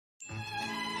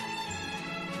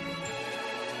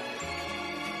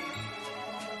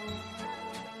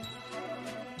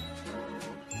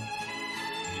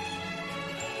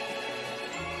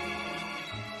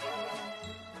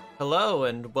Hello,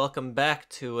 and welcome back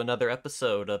to another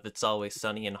episode of It's Always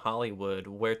Sunny in Hollywood,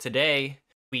 where today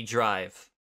we drive.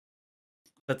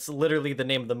 That's literally the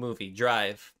name of the movie,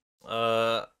 Drive.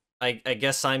 Uh, I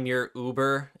guess I'm your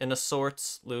Uber in a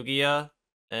sorts, Lugia,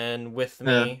 and with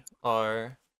Yeah, me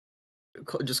are.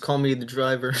 just call me the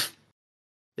driver.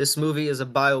 This movie is a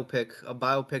biopic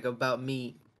about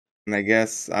me. And I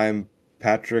guess I'm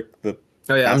Patrick the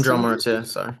Oh yeah, I'm drummer passenger. too.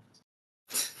 Sorry.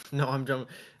 No, I'm drummer.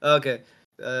 Okay,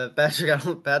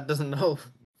 Patrick, Pat doesn't know.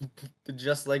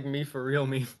 Just like me for real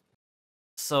me.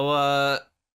 So,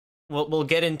 we'll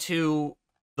get into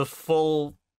the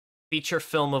full feature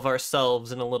film of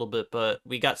ourselves in a little bit, but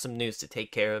we got some news to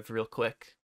take care of real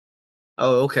quick.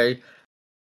 Oh, okay.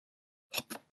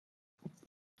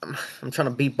 I'm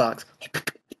trying to beatbox.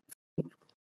 I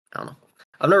don't know.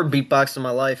 I've never beatboxed in my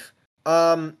life.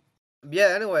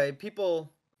 Yeah. Anyway,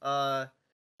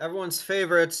 everyone's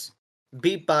favorite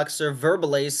beatboxer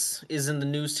Verbalace is in the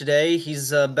news today.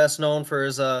 He's best known for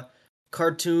his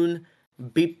cartoon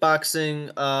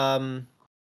beatboxing.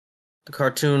 The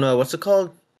cartoon. What's it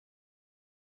called?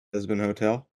 Husband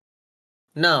Hotel.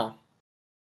 No,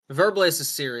 Verbalace's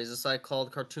series. It's like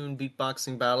called Cartoon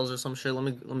Beatboxing Battles or some shit. Let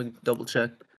me double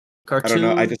check. I don't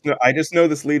know. I Cartoon. just know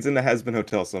this leads into Husband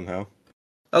Hotel somehow.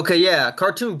 Okay, yeah,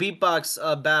 cartoon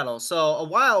beatbox battle. So a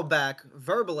while back,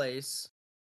 Verbalace,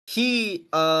 he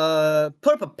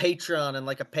put up a Patreon and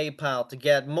like a PayPal to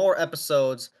get more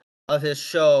episodes of his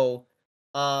show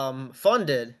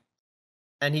funded.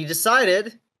 And he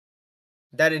decided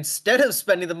that instead of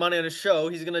spending the money on his show,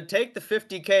 he's gonna take the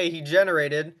 50K he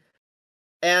generated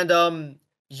and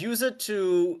use it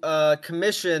to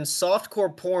commission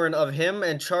softcore porn of him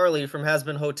and Charlie from Has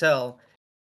Been Hotel.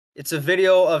 It's a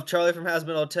video of Charlie from Has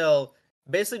Been Hotel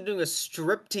basically doing a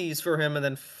striptease for him and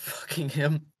then fucking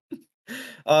him.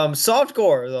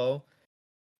 Softcore though.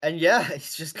 And yeah,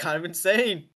 it's just kind of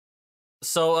insane.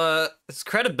 So, his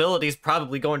credibility's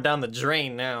probably going down the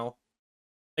drain now.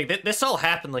 Like, this all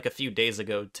happened like a few days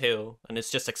ago, too, and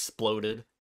it's just exploded.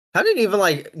 How did it even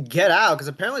like get out? Because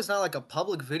apparently it's not like a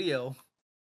public video.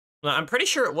 Well, I'm pretty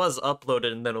sure it was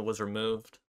uploaded and then it was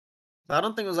removed. I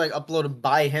don't think it was like uploaded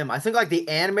by him. I think like the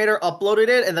animator uploaded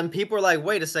it and then people were like,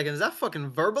 wait a second, is that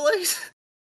fucking Verbalace?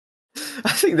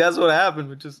 I think that's what happened,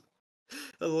 which is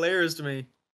hilarious to me.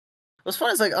 What's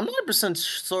funny is like I'm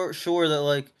 100% sure that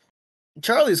like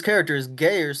Charlie's character is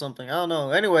gay or something. I don't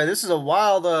know. Anyway, this is a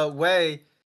wild way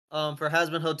for Has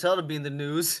Been Hotel to be in the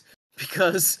news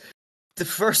because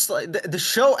the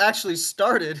show actually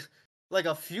started like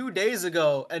a few days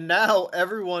ago and now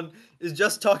everyone is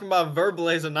just talking about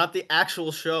Verbalaze and not the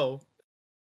actual show.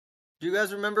 Do you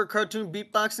guys remember cartoon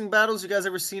beatboxing battles? You guys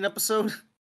ever seen episode?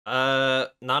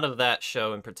 Not of that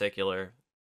show in particular.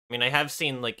 I mean, I have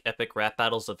seen, like, epic rap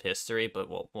battles of history, but,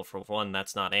 well, for one,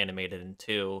 that's not animated, and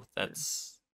two,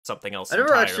 that's something else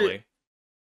entirely.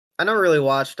 I never really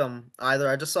watched them either.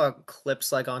 I just saw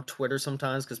clips like on Twitter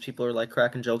sometimes because people are like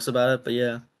cracking jokes about it. But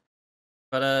yeah.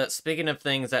 But speaking of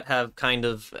things that have kind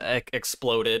of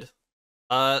exploded,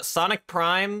 Sonic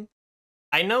Prime.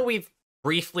 I know we've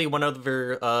briefly went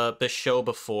over the show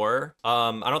before.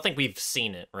 I don't think we've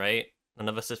seen it, right? None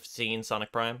of us have seen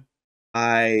Sonic Prime.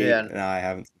 Yeah. No, I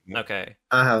haven't seen it. Okay.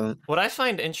 I haven't. What I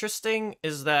find interesting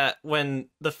is that when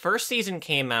the first season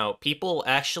came out, people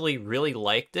actually really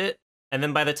liked it. And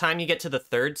then by the time you get to the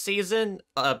third season,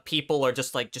 people are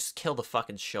just like, just kill the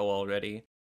fucking show already.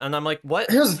 And I'm like, what?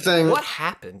 Here's the thing. What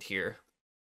happened here?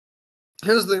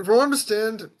 Here's the thing. From what I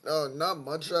understand, not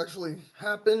much actually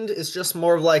happened. It's just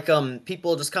more of like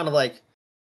people just kind of like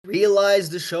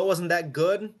realized the show wasn't that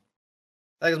good.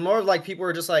 Like it's more of like people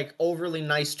were just like overly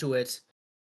nice to it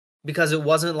because it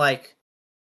wasn't like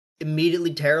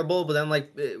immediately terrible, but then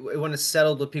like when it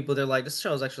settled with people, they're like, this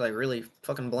show is actually like really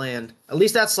fucking bland. At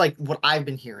least that's like what I've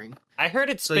been hearing. I heard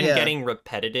it's So, been yeah. getting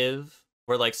repetitive,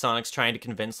 where like Sonic's trying to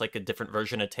convince like a different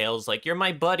version of Tails, like, you're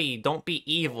my buddy, don't be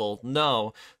evil,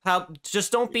 no.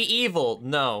 Just don't be evil,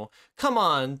 no. Come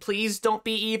on, please don't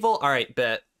be evil, alright,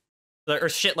 bet. Or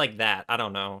shit like that, I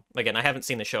don't know. Again, I haven't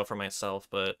seen the show for myself,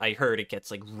 but I heard it gets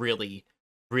like really,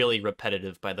 really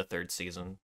repetitive by the third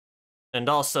season. And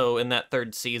also, in that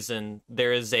third season,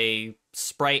 there is a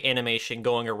sprite animation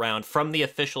going around from the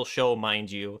official show,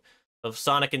 mind you, of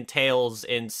Sonic and Tails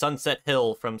in Sunset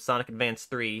Hill from Sonic Advance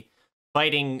 3,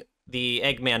 fighting the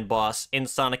Eggman boss in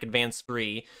Sonic Advance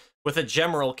 3, with a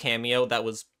Gemerald cameo that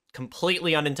was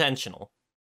completely unintentional.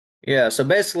 Yeah, so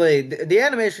basically, the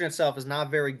animation itself is not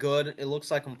very good. It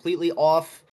looks like completely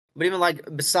off. But even like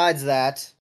besides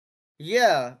that,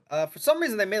 yeah, for some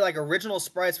reason they made like original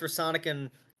sprites for Sonic and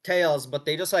Tails, but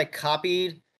they just like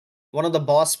copied one of the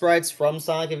boss sprites from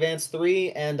Sonic Advance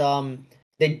 3, and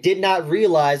they did not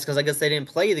realize, because I guess they didn't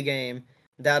play the game,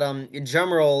 that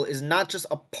Drumroll is not just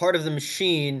a part of the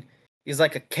machine, he's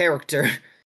like a character.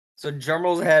 So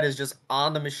Drumroll's head is just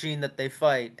on the machine that they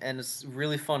fight, and it's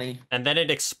really funny. And then it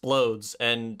explodes,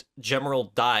 and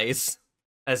Gemerald dies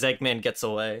as Eggman gets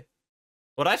away.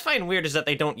 What I find weird is that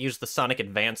they don't use the Sonic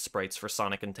Advance sprites for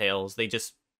Sonic and Tails. They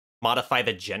just modify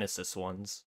the Genesis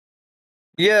ones.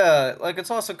 Yeah, like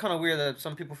it's also kind of weird that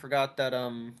some people forgot that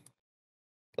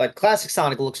like classic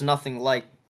Sonic looks nothing like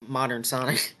modern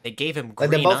Sonic. They gave him Like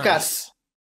green they both eyes.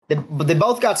 but they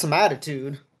both got some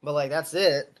attitude, but like that's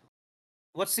it.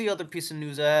 What's the other piece of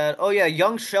news I had? Oh yeah,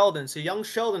 Young Sheldon. So Young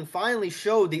Sheldon finally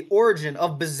showed the origin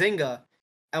of Bazinga,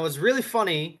 and what's really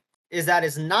funny is that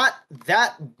it's not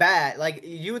that bad. Like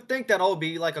you would think that would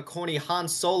be like a corny Han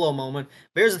Solo moment.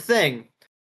 But here's the thing: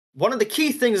 one of the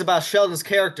key things about Sheldon's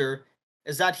character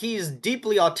is that he's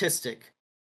deeply autistic,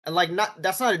 and like not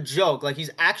that's not a joke. Like he's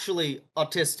actually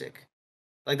autistic.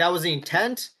 Like that was the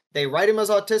intent. They write him as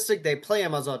autistic. They play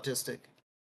him as autistic.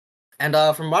 And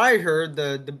from what I heard,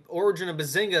 the origin of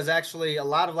Bazinga is actually a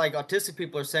lot of like autistic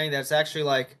people are saying that it's actually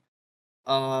like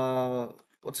uh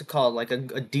what's it called, like a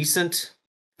decent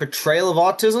portrayal of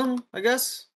autism, I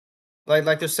guess.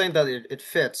 Like they're saying that it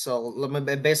fits. So let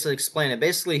me basically explain it.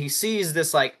 Basically, he sees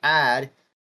this like ad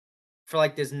for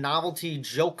like this novelty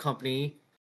joke company.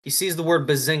 He sees the word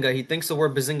Bazinga. He thinks the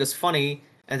word Bazinga is funny,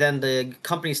 and then the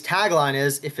company's tagline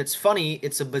is, "If it's funny,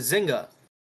 it's a Bazinga."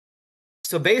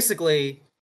 So basically,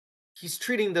 he's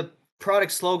treating the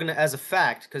product slogan as a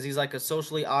fact because he's like a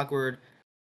socially awkward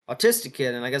autistic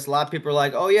kid, and I guess a lot of people are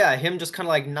like, "Oh yeah, him just kind of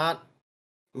like not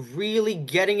really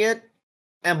getting it,"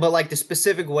 and but like the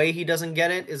specific way he doesn't get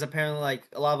it is apparently like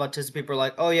a lot of autistic people are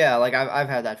like, "Oh yeah, like I've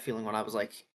had that feeling when I was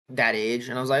like that age,"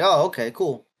 and I was like, "Oh okay,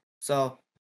 cool." So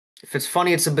if it's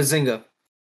funny, it's a Bazinga.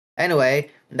 Anyway,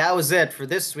 that was it for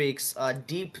this week's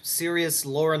deep, serious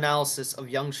lore analysis of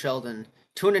Young Sheldon.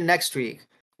 Tune in next week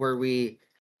where we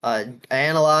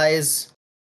analyze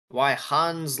why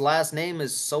Han's last name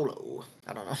is Solo.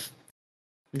 I don't know.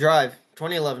 Drive,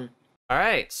 2011. All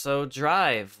right, so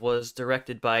Drive was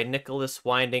directed by Nicholas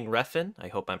Winding Refn. I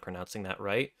hope I'm pronouncing that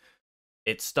right.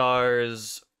 It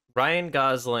stars Ryan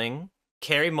Gosling,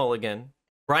 Carey Mulligan,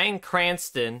 Bryan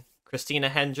Cranston, Christina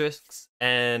Hendricks,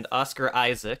 and Oscar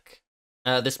Isaac.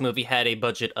 This movie had a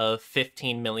budget of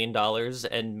 $15 million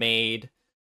and made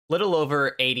little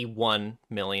over $81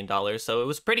 million, so it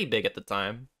was pretty big at the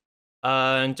time.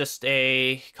 And just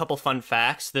a couple fun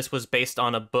facts. This was based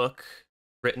on a book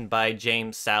written by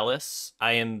James Salas.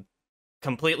 I am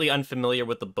completely unfamiliar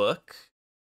with the book.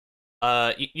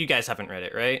 You guys haven't read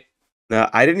it, right? No,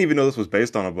 I didn't even know this was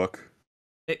based on a book.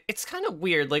 It's kind of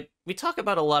weird. Like, we talk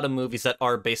about a lot of movies that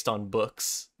are based on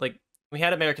books. Like, we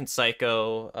had American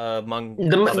Psycho, among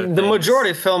other The things.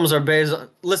 majority of films are based on.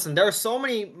 Listen, there are so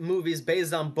many movies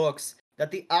based on books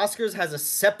that the Oscars has a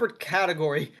separate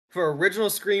category for original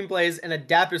screenplays and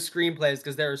adapted screenplays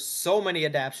because there are so many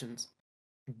adaptations.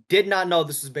 Did not know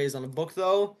this was based on a book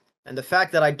though, and the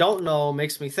fact that I don't know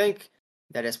makes me think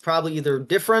that it's probably either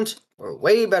different or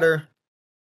way better.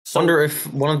 So, Wonder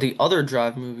if one of the other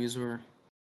Drive movies were,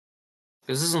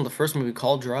 because this isn't the first movie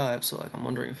called Drive, so like I'm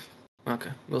wondering if.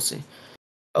 Okay, we'll see.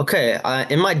 Okay,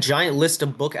 in my giant list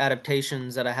of book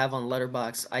adaptations that I have on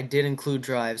Letterboxd, I did include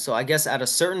Drive. So I guess at a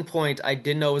certain point, I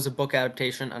did know it was a book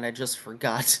adaptation, and I just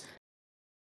forgot.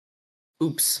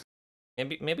 Oops.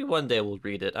 maybe one day we'll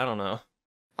read it. I don't know.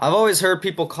 I've always heard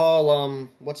people call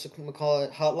what's it call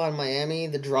it, Hotline Miami,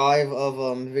 the Drive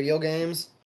of video games.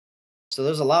 So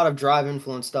there's a lot of Drive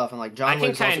influence stuff, and like John I can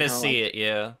Wick's also kind of kinda see like, it,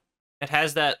 yeah. It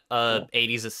has that Cool.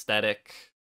 80s aesthetic.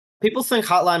 People think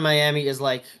Hotline Miami is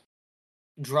like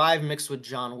Drive mixed with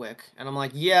John Wick, and I'm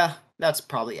like, yeah, that's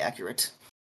probably accurate.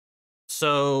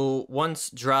 So, once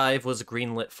Drive was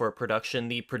greenlit for production,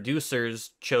 the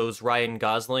producers chose Ryan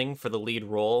Gosling for the lead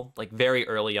role, like very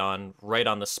early on, right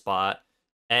on the spot.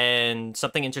 And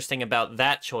something interesting about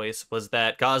that choice was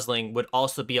that Gosling would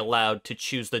also be allowed to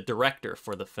choose the director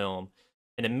for the film.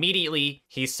 And immediately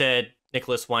he said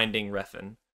Nicholas Winding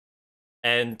Refn.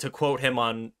 And to quote him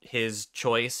on his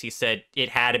choice, he said it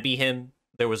had to be him.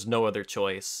 There was no other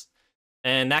choice.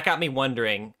 And that got me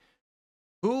wondering,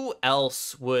 who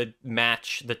else would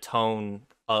match the tone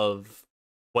of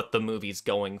what the movie's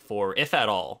going for, if at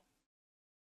all?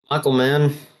 Michael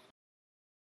Mann.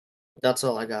 That's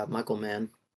all I got. Michael Mann.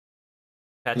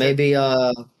 Patrick?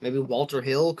 Maybe Walter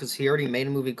Hill, because he already made a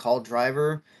movie called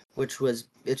Driver, which was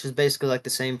basically like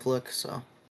the same flick. So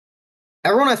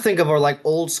Everyone I think of are like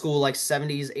old school, like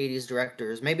 70s, 80s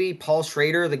directors. Maybe Paul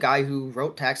Schrader, the guy who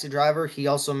wrote Taxi Driver. He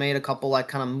also made a couple like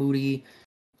kind of moody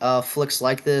flicks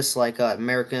like this, like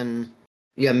American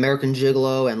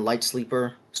Gigolo and Light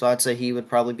Sleeper. So I'd say he would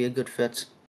probably be a good fit.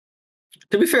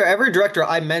 To be fair, every director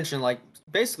I mentioned like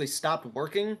basically stopped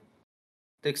working,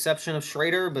 the exception of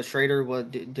Schrader, but Schrader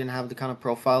didn't have the kind of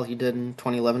profile he did in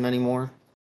 2011 anymore.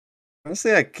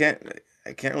 Honestly, I can't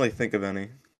really think of any.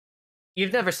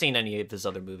 You've never seen any of his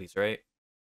other movies, right?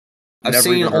 I've Never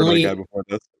seen even heard of the only guy before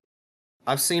this.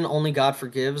 I've seen Only God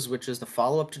Forgives, which is the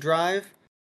follow-up to Drive.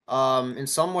 In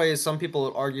some ways, some people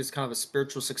would argue it's kind of a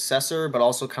spiritual successor, but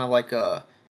also kind of like a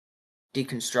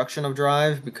deconstruction of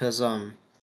Drive because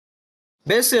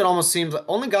basically it almost seems like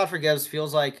Only God Forgives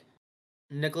feels like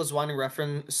Nicholas Winding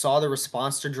Refn saw the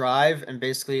response to Drive and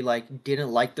basically like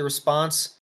didn't like the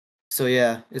response. So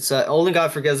yeah, it's Only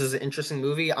God Forgives is an interesting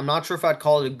movie. I'm not sure if I'd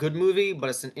call it a good movie, but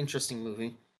it's an interesting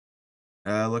movie.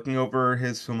 Looking over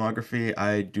his filmography,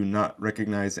 I do not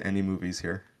recognize any movies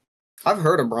here. I've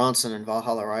heard of Bronson and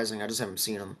Valhalla Rising. I just haven't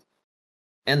seen them.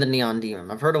 And the Neon Demon.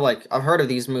 I've heard of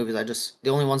these movies. The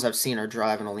only ones I've seen are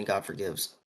Drive and Only God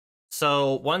Forgives.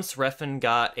 So once Refn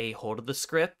got a hold of the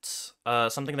script,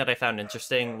 something that I found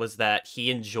interesting was that he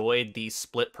enjoyed the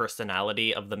split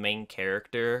personality of the main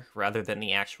character rather than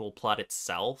the actual plot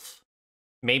itself.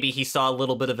 Maybe he saw a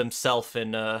little bit of himself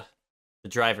in the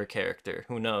driver character.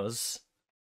 Who knows?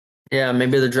 Yeah,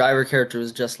 maybe the driver character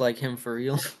is just like him for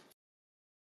real.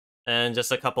 And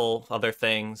just a couple other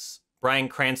things. Bryan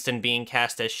Cranston being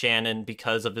cast as Shannon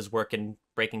because of his work in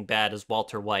Breaking Bad as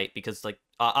Walter White, because like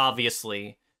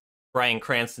obviously Bryan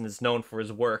Cranston is known for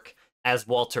his work as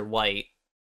Walter White.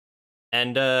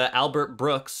 And Albert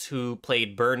Brooks, who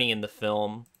played Bernie in the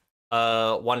film,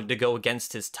 wanted to go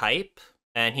against his type,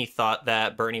 and he thought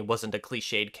that Bernie wasn't a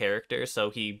cliched character, so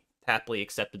he happily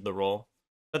accepted the role.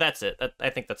 But that's it. I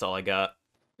think that's all I got.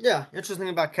 Yeah, interesting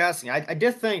about casting. I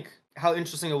did think how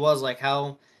interesting it was, like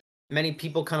how many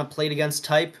people kind of played against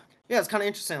type. Yeah, it's kind of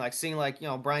interesting, like seeing like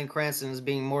Bryan Cranston as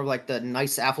being more of like the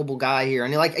nice, affable guy here,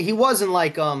 and he wasn't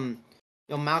like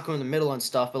Malcolm in the Middle and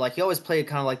stuff, but like he always played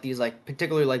kind of like these like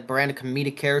particularly like brand of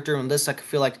comedic character, and this I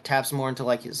feel like taps more into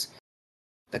like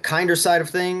the kinder side of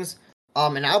things.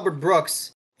 And Albert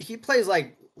Brooks, he plays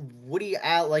like Woody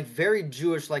Allen, like very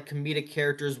Jewish like comedic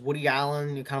characters. Woody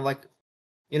Allen, kind of like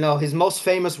his most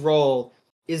famous role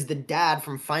is the dad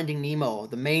from Finding Nemo,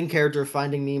 the main character of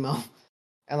Finding Nemo.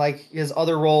 And like his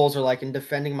other roles are like in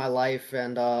Defending My Life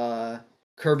and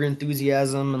Curb Your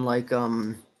Enthusiasm and like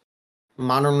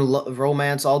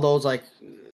Romance, all those like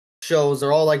shows.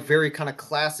 They're all like very kind of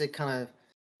classic, kind of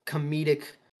comedic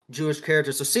Jewish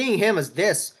characters. So seeing him as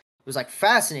this was like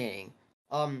fascinating.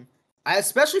 I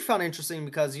especially found interesting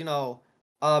because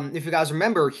if you guys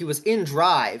remember, he was in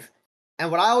Drive,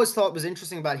 and what I always thought was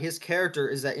interesting about his character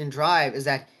is that in Drive is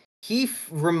that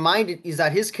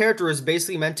his character is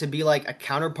basically meant to be like a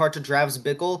counterpart to Travis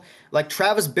Bickle. Like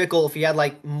Travis Bickle, if he had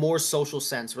like more social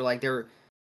sense, where like there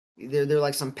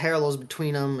like some parallels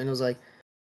between them, and it was like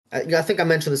I think I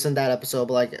mentioned this in that episode,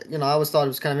 but like I always thought it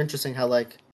was kind of interesting how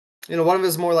like one of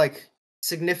his more like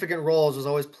significant roles was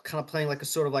always kind of playing like a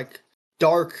sort of like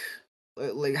dark,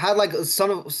 like had like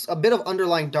a bit of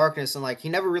underlying darkness, and like he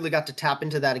never really got to tap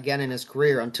into that again in his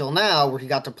career until now, where he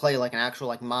got to play like an actual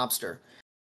like mobster.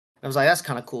 I was like, that's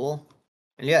kind of cool.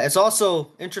 And yeah, it's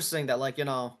also interesting that like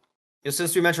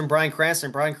since we mentioned Bryan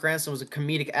Cranston was a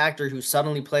comedic actor who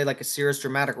suddenly played like a serious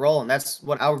dramatic role, and that's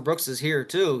what Albert Brooks is here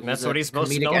too. And that's He's a what he's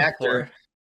most comedic known actor. for.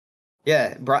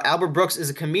 Yeah, Albert Brooks is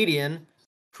a comedian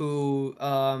who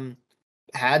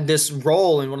had this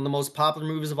role in one of the most popular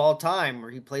movies of all time, where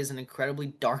he plays an incredibly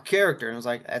dark character, and I was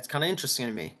like, that's kind of interesting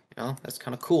to me. That's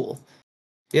kind of cool.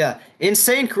 Yeah,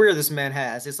 insane career this man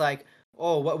has. It's like,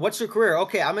 oh, what's your career?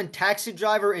 Okay, I'm in Taxi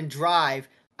Driver and Drive,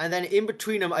 and then in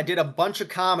between them, I did a bunch of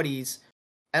comedies,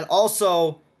 and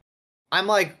also, I'm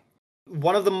like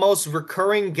one of the most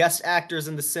recurring guest actors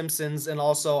in The Simpsons, and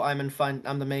also I'm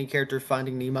the main character of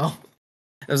Finding Nemo.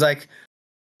 I was like,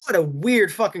 what a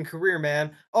weird fucking career, man.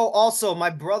 Oh, also,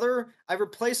 I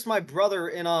replaced my brother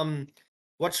in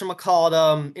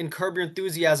whatchamacallit, in Curb Your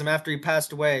Enthusiasm after he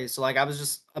passed away. So like I was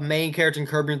just a main character in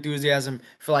Curb Your Enthusiasm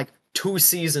for like 2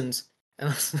 seasons.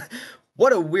 And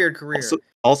what a weird Also, career.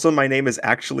 also, my name is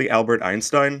actually Albert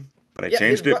Einstein, but I Yeah,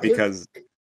 changed it because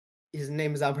his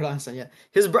name is Albert Einstein, yeah.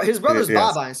 His brother's Bob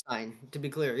yes, Einstein, to be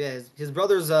clear. Yeah, his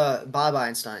brother's Bob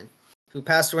Einstein, who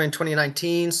passed away in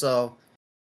 2019, so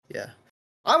yeah.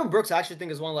 Albert Brooks I actually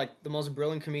think is one of like the most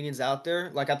brilliant comedians out there.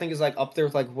 Like I think he's like up there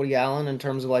with like Woody Allen in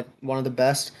terms of like one of the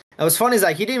best. And what's funny is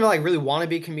like he didn't even like really want to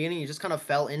be a comedian. He just kind of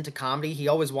fell into comedy. He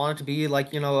always wanted to be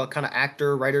like, a kind of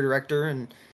actor, writer, director,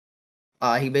 and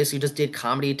he basically just did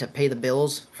comedy to pay the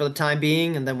bills for the time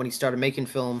being. And then when he started making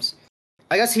films,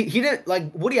 I guess he didn't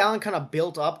like Woody Allen kind of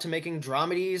built up to making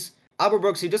dramedies. Albert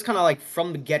Brooks, he just kind of like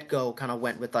from the get-go kind of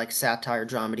went with like satire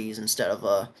dramedies instead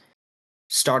of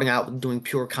starting out with doing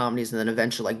pure comedies and then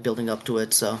eventually like building up to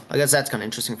it. So I guess that's kind of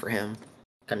interesting for him.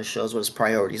 Kind of shows what his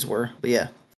priorities were. But yeah,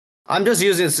 I'm just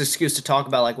using this excuse to talk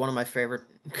about like one of my favorite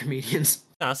comedians.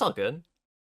 No, that's all good.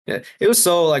 Yeah, it was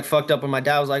so like fucked up when my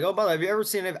dad was like, "Oh, brother, have you ever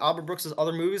seen any of Albert Brooks'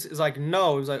 other movies?" It's like,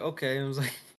 "No." He was like, "Okay." And it was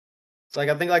like, it's like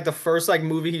I think like the first like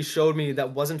movie he showed me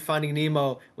that wasn't Finding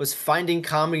Nemo was Finding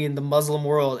Comedy in the Muslim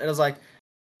World, and I was like,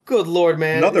 "Good lord,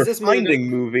 man, Another is this Finding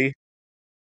movie.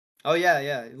 Oh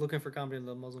yeah, looking for comedy in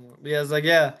the Muslim world. But yeah, it's like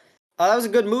yeah, that was a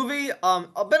good movie.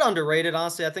 A bit underrated,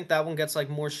 honestly. I think that one gets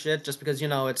like more shit just because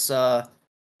it's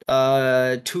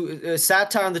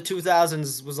satire in the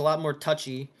 2000s was a lot more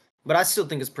touchy, but I still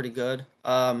think it's pretty good.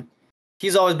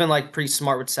 He's always been like pretty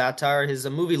smart with satire. His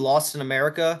movie Lost in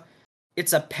America,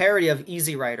 it's a parody of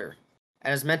Easy Rider,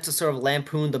 and it's meant to sort of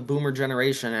lampoon the boomer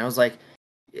generation. And I was like,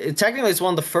 technically, it's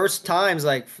one of the first times,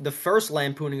 like the first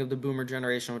lampooning of the boomer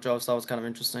generation, which I always thought was kind of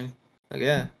interesting. Like,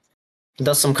 yeah, it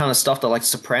does some kind of stuff that like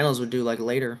Sopranos would do like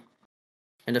later.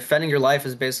 And Defending Your Life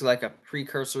is basically like a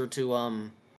precursor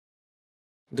to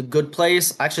The Good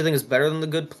Place. I actually think it's better than The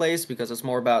Good Place because it's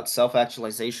more about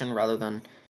self-actualization rather than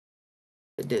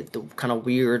the kind of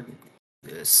weird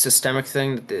systemic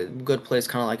thing that The Good Place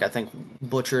kind of like I think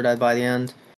butchered at by the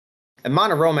end. And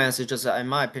Modern Romance is just, in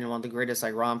my opinion, one of the greatest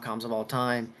like rom-coms of all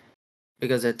time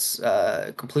because it's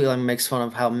completely like, makes fun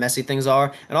of how messy things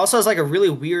are, and also has like a really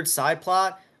weird side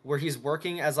plot where he's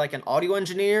working as like an audio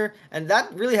engineer, and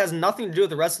that really has nothing to do with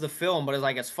the rest of the film, but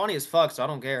it's funny as fuck, so I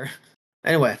don't care.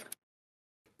 Anyway,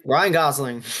 Ryan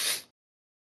Gosling.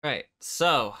 Right.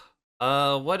 So,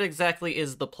 what exactly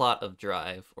is the plot of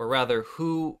Drive? Or rather,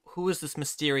 who is this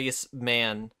mysterious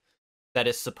man that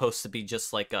is supposed to be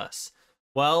just like us?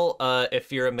 Well,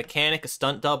 if you're a mechanic, a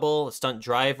stunt double, a stunt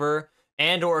driver,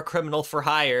 and or a criminal for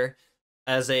hire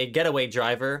as a getaway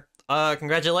driver,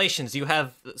 congratulations, you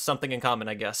have something in common,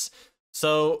 I guess.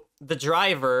 So, the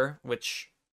driver, which,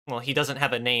 well, he doesn't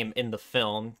have a name in the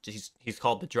film, he's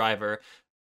called the driver.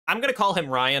 I'm gonna call him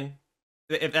Ryan.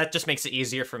 If that just makes it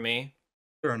easier for me.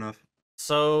 Fair enough.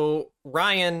 So,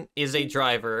 Ryan is a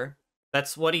driver.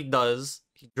 That's what he does.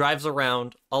 He drives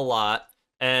around a lot,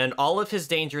 and all of his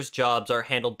dangerous jobs are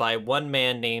handled by one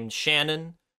man named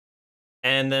Shannon.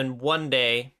 And then one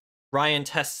day, Ryan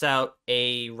tests out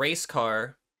a race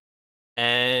car,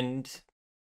 and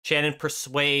Shannon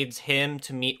persuades him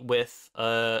to meet with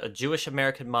a Jewish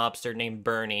American mobster named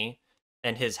Bernie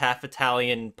and his half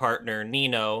Italian partner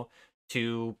Nino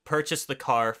to purchase the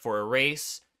car for a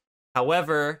race.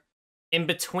 However, in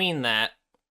between that,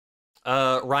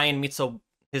 Ryan meets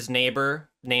his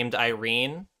neighbor named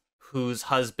Irene, whose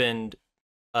husband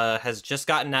has just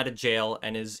gotten out of jail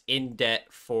and is in debt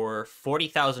for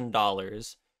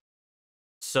 $40,000.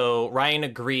 So Ryan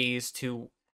agrees to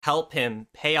help him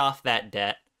pay off that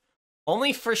debt,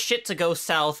 only for shit to go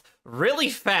south really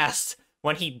fast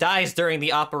when he dies during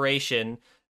the operation,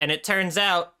 and it turns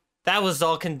out that was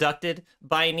all conducted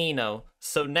by Nino.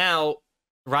 So now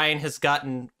Ryan has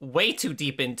gotten way too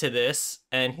deep into this,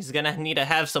 and he's gonna need to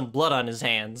have some blood on his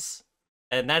hands.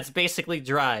 And that's basically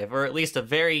Drive, or at least a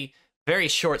very, very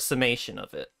short summation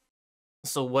of it.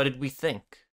 So what did we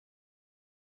think?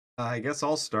 I guess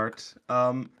I'll start.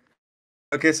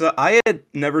 Okay, so I had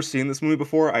never seen this movie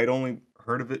before. I'd only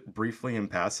heard of it briefly in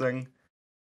passing.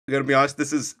 I gotta be honest,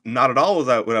 this is not at all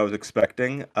what I was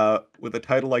expecting. With a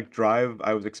title like Drive,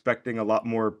 I was expecting a lot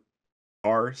more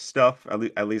car stuff,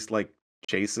 at least like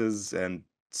chases and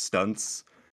stunts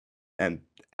and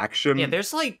action. Yeah,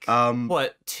 there's like, Um,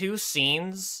 what, 2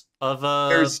 scenes of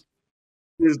there's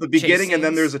the chase beginning and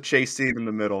then scenes? there's a chase scene in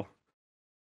the middle.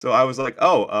 So I was like,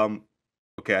 oh,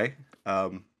 okay,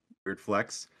 weird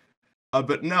flex.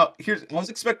 But no, I was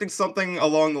expecting something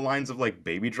along the lines of like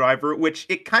Baby Driver, which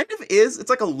it kind of is. It's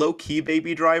like a low-key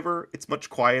Baby Driver. It's much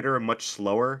quieter and much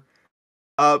slower.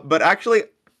 But actually,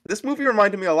 this movie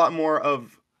reminded me a lot more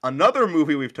of another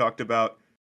movie we've talked about,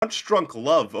 Punch Drunk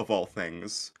Love of all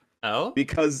things, Oh?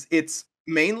 because it's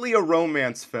mainly a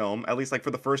romance film, at least like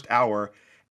for the first hour,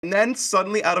 and then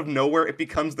suddenly out of nowhere it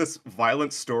becomes this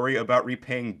violent story about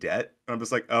repaying debt. And I'm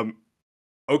just like,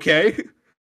 okay.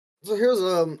 So here's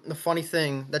the funny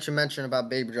thing that you mentioned about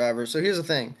Baby Driver. So here's the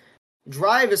thing.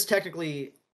 Drive is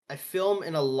technically a film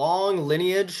in a long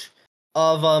lineage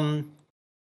of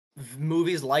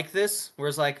movies like this, where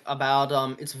it's like about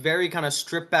it's very kind of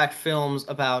stripped back films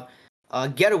about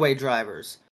getaway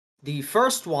drivers. The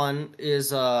first one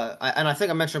is and I think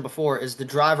I mentioned it before, is The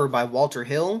Driver by Walter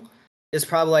Hill. Is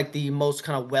probably like the most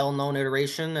kind of well-known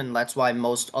iteration, and that's why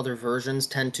most other versions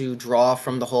tend to draw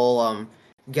from the whole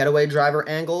getaway driver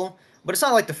angle. But it's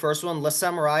not like the first one. Less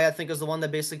Samurai, I think, is the one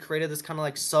that basically created this kind of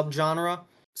like subgenre.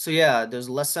 So yeah, there's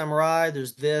Less Samurai.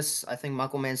 There's this. I think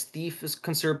Michael Mann's Thief is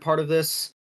considered part of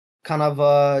this kind of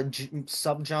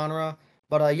subgenre.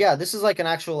 But yeah, this is like an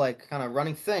actual like kind of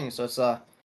running thing. So it's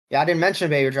yeah, I didn't mention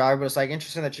Baby Driver, but it's like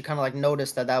interesting that you kind of like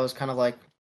noticed that that was kind of like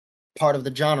part of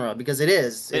the genre because it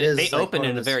is. It is. They Like, open part of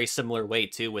in a this. very similar way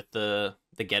too with the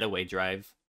getaway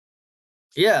drive.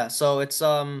 Yeah, so it's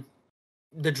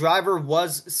the driver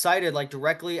was cited like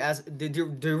directly as the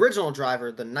original driver,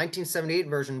 the 1978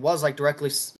 version was like directly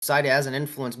cited as an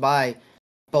influence by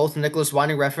both Nicholas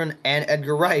Winding Refn and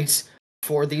Edgar Wright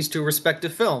for these two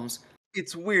respective films.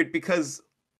 It's weird because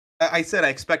I said I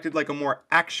expected like a more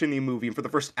actiony movie, and for the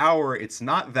first hour, it's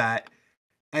not that.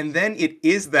 And then it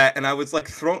is that, and I was like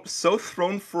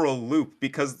thrown for a loop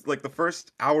because like the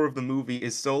first hour of the movie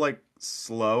is so like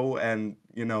slow and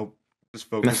just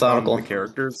focused on Methodical. the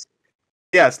characters.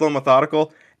 Yeah, slow,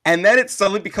 methodical, and then it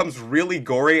suddenly becomes really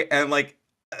gory, and like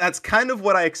that's kind of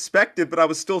what I expected, but I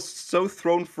was still so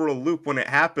thrown for a loop when it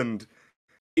happened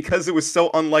because it was so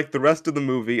unlike the rest of the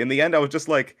movie. In the end, I was just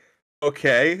like,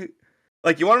 okay,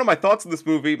 like you want to know my thoughts on this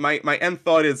movie? My end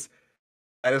thought is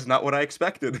that is not what I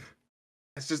expected.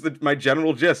 It's just my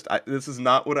general gist. This is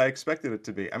not what I expected it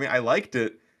to be. I mean, I liked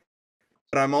it,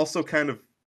 but I'm also kind of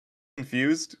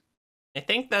confused. I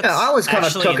think Yeah, that's I always kind of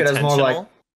actually took it as more like intentional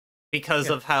because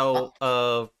yeah. of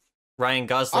how Ryan I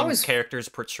Gosling's always character is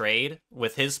portrayed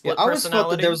with his Yeah, split I always felt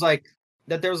personality.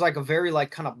 that there was like a very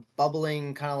like kind of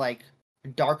bubbling kind of like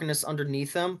darkness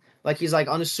underneath him. Like he's like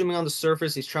unassuming on the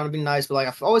surface. He's trying to be nice, but like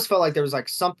I've always felt like there was like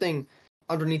something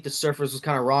underneath the surface was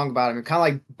kind of wrong about him. It kind of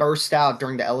like burst out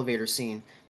during the elevator scene.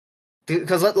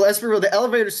 Because let's be real, the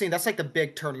elevator scene, that's like the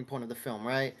big turning point of the film,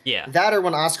 right? Yeah. That or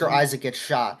when Oscar Isaac gets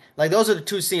shot. Like those are the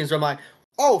two scenes where I'm like,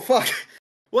 oh fuck,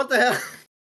 what the hell?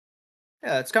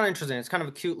 Yeah, it's kind of interesting. It's kind of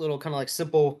a cute little kind of like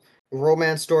simple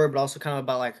romance story, but also kind of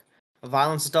about like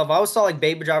violence and stuff. I always thought like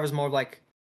Baby Driver's more of like,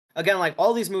 again, like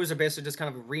all these movies are basically just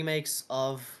kind of remakes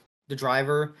of The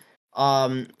Driver.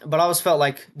 But I always felt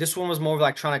like this one was more of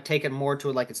like trying to take it more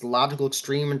to like its logical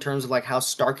extreme in terms of like how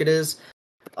stark it is.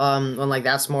 And like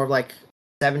that's more of like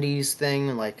 70s thing,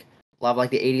 and like a lot of like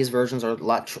the 80s versions are a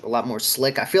lot more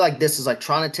slick. I feel like this is like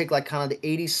trying to take like kind of the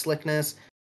 80s slickness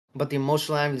but the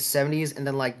emotionality of the 70s and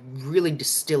then like really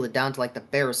distill it down to like the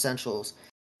bare essentials.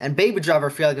 And Baby Driver,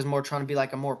 I feel like is more trying to be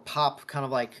like a more pop kind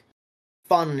of like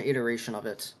fun iteration of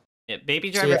it. Yeah, Baby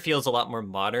So Driver yeah, feels a lot more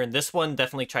modern. This one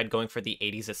definitely tried going for the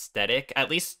 80s aesthetic, at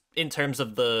least in terms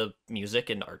of the music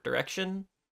and art direction.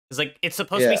 It's like it's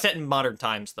supposed to be yeah, set in modern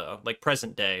times though, like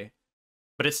present day,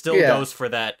 but it still yeah, goes for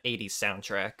that 80s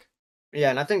soundtrack.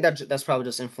 yeah. And I think that's probably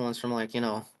just influence from like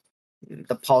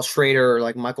the Paul Schrader or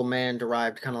like Michael Mann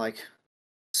derived kind of like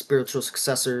spiritual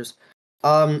successors.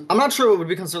 I'm not sure what would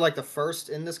be considered like the first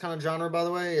in this kind of genre. By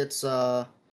the way, it's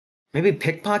maybe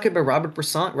Pickpocket by Robert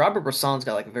Bresson. Robert Bresson's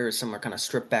got like a very similar kind of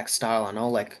stripped back style. I know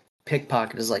like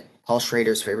Pickpocket is like Paul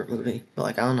Schrader's favorite movie, but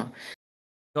like I don't know.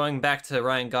 Going back to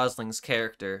Ryan Gosling's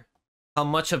character, how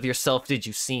much of yourself did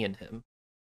you see in him?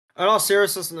 In all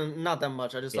seriousness, not that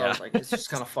much. I just thought it Yeah. was like it's just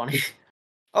kind of funny.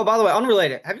 Oh, by the way,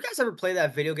 unrelated. Have you guys ever played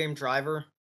that video game Driver,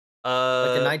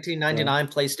 like the uh, 1999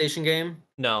 PlayStation game?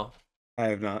 no. I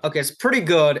have not. Okay, it's pretty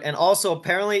good, and also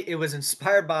apparently it was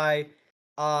inspired by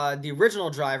the original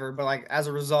Driver, but like as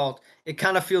a result, it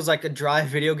kind of feels like a Drive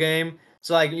video game.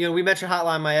 So like we mentioned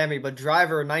Hotline Miami, but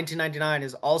Driver 1999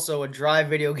 is also a Drive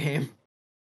video game.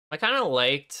 I kind of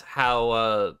liked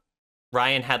how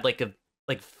Ryan had like a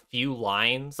few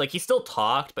lines. Like he still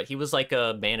talked, but he was like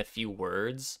a man of few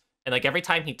words. And like every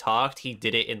time he talked, he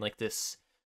did it in like this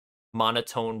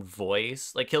monotone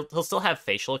voice. Like he'll still have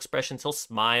facial expressions. He'll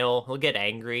smile. He'll get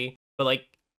angry. But like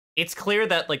it's clear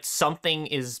that like something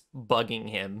is bugging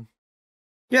him.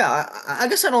 Yeah, I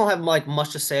guess I don't have like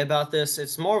much to say about this.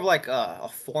 It's more of like a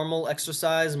formal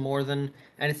exercise more than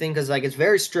anything because like it's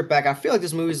very stripped back. I feel like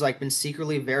this movie's like been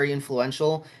secretly very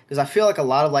influential because I feel like a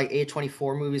lot of like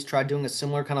A24 movies tried doing a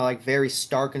similar kind of like very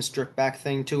stark and stripped back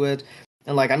thing to it.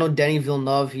 And like I know Denis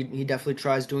Villeneuve, he definitely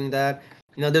tries doing that.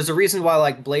 There's a reason why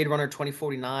like Blade Runner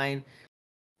 2049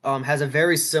 has a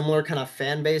very similar kind of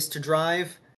fan base to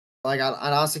Drive. Like I'd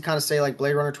honestly kind of say like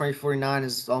Blade Runner 2049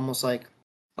 is almost like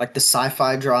the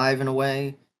sci-fi Drive in a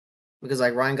way because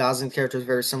like Ryan Gosling's character is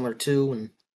very similar too, and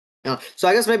So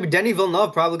I guess maybe Denis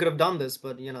Villeneuve probably could have done this,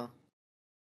 but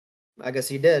I guess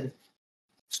he did.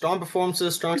 Strong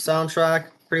performances, strong soundtrack,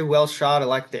 pretty well shot. I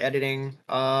like the editing.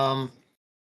 I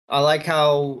like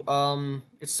how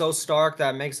it's so stark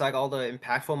that it makes like all the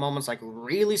impactful moments like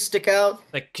really stick out.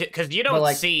 Like, because you But don't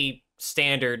like see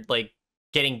Standard like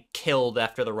getting killed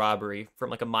after the robbery from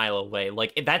like a mile away.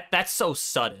 Like that's so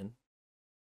sudden.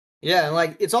 yeah, and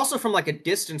like it's also from like a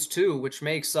distance too, which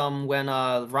makes when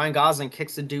Ryan Gosling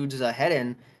kicks the dude's head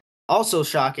in also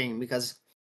shocking because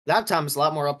that time it's a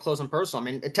lot more up close and personal.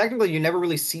 I mean, technically you never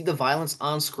really see the violence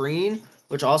on screen,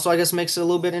 which also I guess makes it a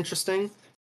little bit interesting.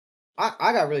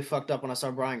 I got really fucked up when I saw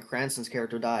Bryan Cranston's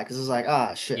character die because it's like,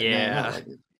 ah, shit, man, not Yeah. like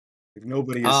this. Like,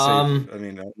 nobody is safe. Um, I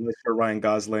mean, unless you're Ryan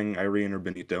Gosling, Irene, or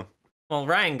Benito. Well,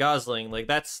 Ryan Gosling, like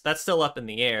that's still up in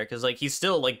the air because like he's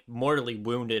still like mortally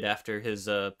wounded after his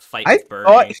fight I with thought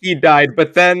Bernie. he died,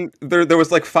 but then there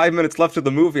was like 5 minutes left of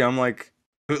the movie. I'm like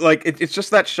it's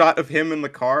just that shot of him in the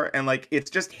car, and like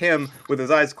it's just him with his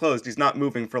eyes closed. He's not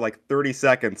moving for like 30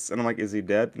 seconds, and I'm like, is he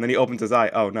dead? And then he opens his eye.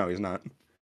 Oh no, he's not.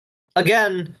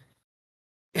 again,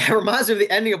 it reminds me of the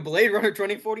ending of Blade Runner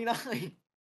 2049.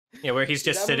 Yeah, where he's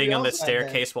just That movie sitting on the also had that.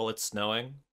 staircase while it's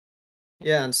snowing.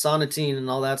 Yeah, and Sonatine and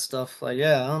all that stuff. Like,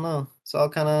 yeah, I don't know. It's all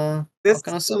This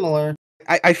kind of similar.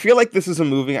 I feel like this is a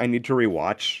movie I need to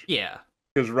rewatch Yeah.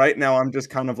 because right now I'm just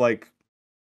kind of like,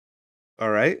 all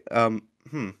right, I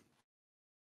mean,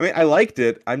 I liked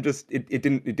it. I'm just it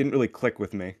didn't really click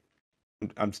with me.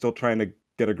 I'm still trying to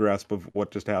get a grasp of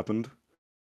what just happened.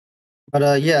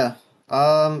 But yeah,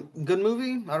 good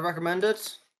movie. I'd recommend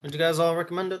it. Would you guys all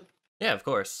recommend it? Yeah, of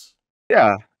course.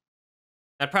 Yeah.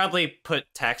 I'd probably put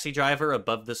Taxi Driver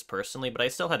above this personally, but I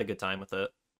still had a good time with it.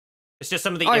 It's just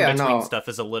some of the Oh yeah, in-between no. stuff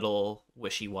is a little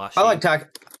wishy-washy. I like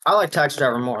Taxi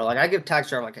Driver more. Like I give Taxi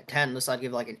Driver like a 10. This I'd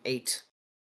give like an 8.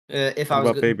 If What I was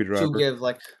about Baby to Driver? give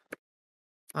like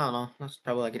I don't know, that's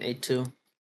probably like an 8 too.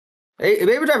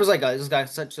 Baby Driver's like this guy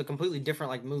such a completely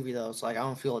different like movie though. So like I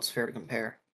don't feel it's fair to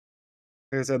compare.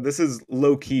 Like I said, this is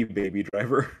low key Baby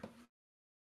Driver.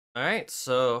 All right,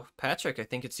 so Patrick, I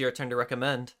think it's your turn to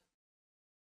recommend.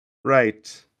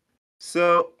 Right.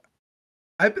 So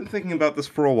I've been thinking about this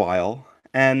for a while,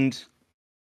 and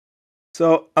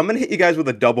so I'm gonna hit you guys with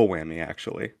a double whammy,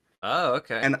 actually. Oh,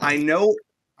 okay. And I know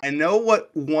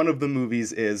what one of the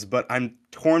movies is, but I'm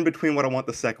torn between what I want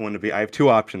the second one to be. I have two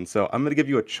options, so I'm gonna give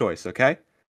you a choice, okay?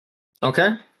 Okay.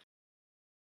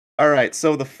 All right.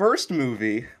 So the first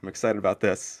movie, I'm excited about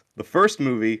this. The first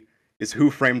movie is Who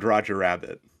Framed Roger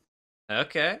Rabbit,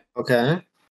 Okay. Okay.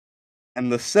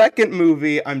 and the second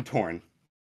movie, I'm torn. Do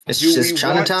It's we want to?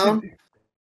 Chinatown.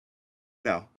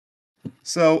 No.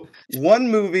 So one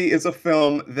movie is a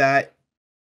film that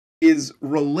is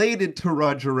related to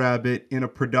Roger Rabbit in a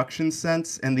production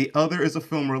sense, and the other is a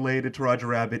film related to Roger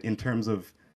Rabbit in terms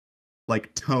of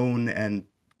like tone and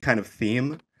kind of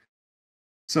theme.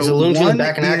 Is it So Looney Tunes one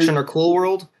Back in is Action or Cool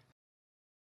World?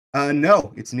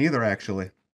 no, it's neither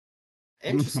actually.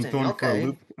 I'm Interesting. throwing you for a Okay.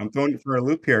 loop. I'm throwing you for a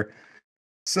loop here.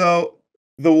 So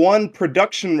the one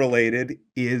production related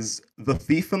is The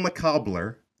Thief and the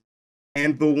Cobbler,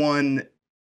 and the one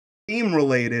theme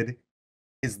related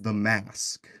is The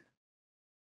Mask.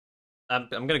 I'm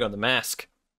gonna go with The Mask.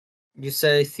 You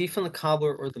say Thief and the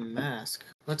Cobbler or The Mask?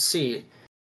 Let's see.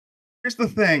 Here's the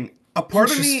thing. A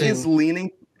part of me is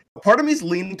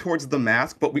leaning towards The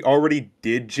Mask, but we already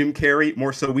did Jim Carrey.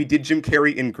 More so, we did Jim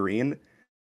Carrey in Green.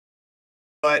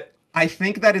 But I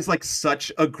think that is like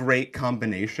such a great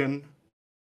combination.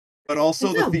 But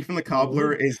also Yeah. The Thief and the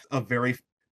Cobbler is a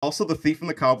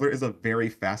very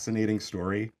fascinating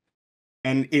story.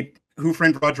 And Who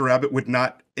Framed Roger Rabbit would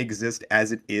not exist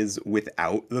as it is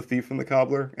without The Thief and the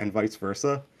Cobbler, and vice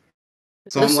versa.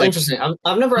 So I'm That's like, interesting.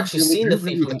 I've never actually seen I The Thief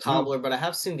really and the don't know. Cobbler, but I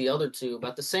have seen the other two. But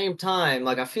at the same time,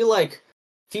 like I feel like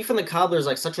Thief and the Cobbler is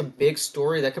like such a big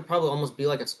story that could probably almost be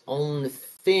like its own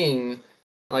thing.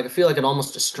 Like I feel like it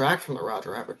almost distract from the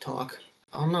Roger Rabbit talk.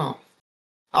 I don't know.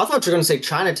 I thought you were gonna say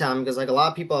Chinatown because like a lot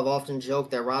of people have often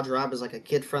joked that Roger Rabbit is like a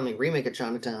kid-friendly remake of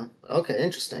Chinatown. Okay,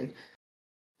 interesting.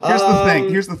 Here's the thing. Um,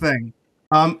 Here's the thing.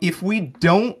 If we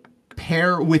don't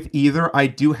pair with either, I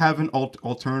do have an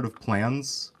alternative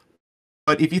plans.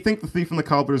 But if you think The Thief and the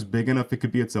Cobbler is big enough, it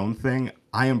could be its own thing.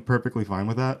 I am perfectly fine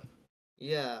with that.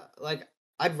 yeah, like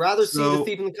I'd rather see The So,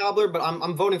 Thief and the Cobbler, but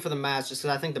I'm voting for the Mask just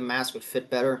because I think the Mask would fit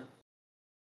better.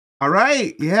 all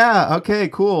right, yeah, okay,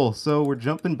 cool. So we're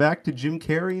jumping back to Jim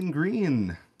Carrey and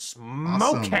Green.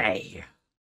 Smokey.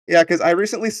 Yeah, because I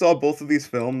recently saw both of these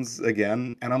films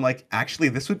again, and I'm like, actually,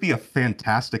 this would be a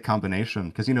fantastic combination.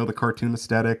 Because you know the cartoon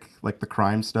aesthetic, like the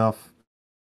crime stuff.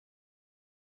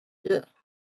 Yeah.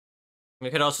 We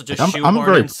could also just I'm shoehorn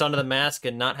very- in Son of the Mask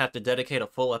and not have to dedicate a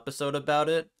full episode about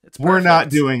it. It's perfect. We're not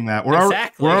doing that.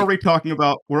 Exactly. We're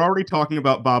already talking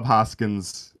about Bob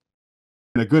Hoskins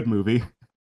in a good movie.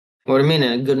 What do you mean,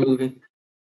 a good movie?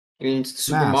 You mean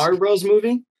Super Mask. Mario Bros.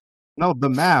 Movie? No, The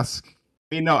Mask.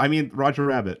 I mean Roger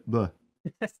Rabbit. Bleh.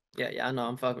 Yeah, I know.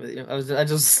 I'm fucking with you. I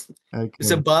just Okay. you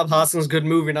said Bob Hoskins good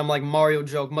movie, and I'm like Mario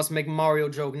joke. Must make Mario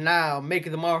joke now. Make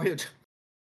it the Mario joke.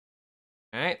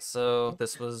 Alright, so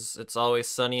this was It's Always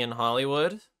Sunny in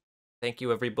Hollywood. Thank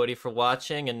you everybody for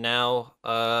watching, and now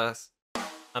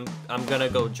I'm gonna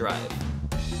go drive.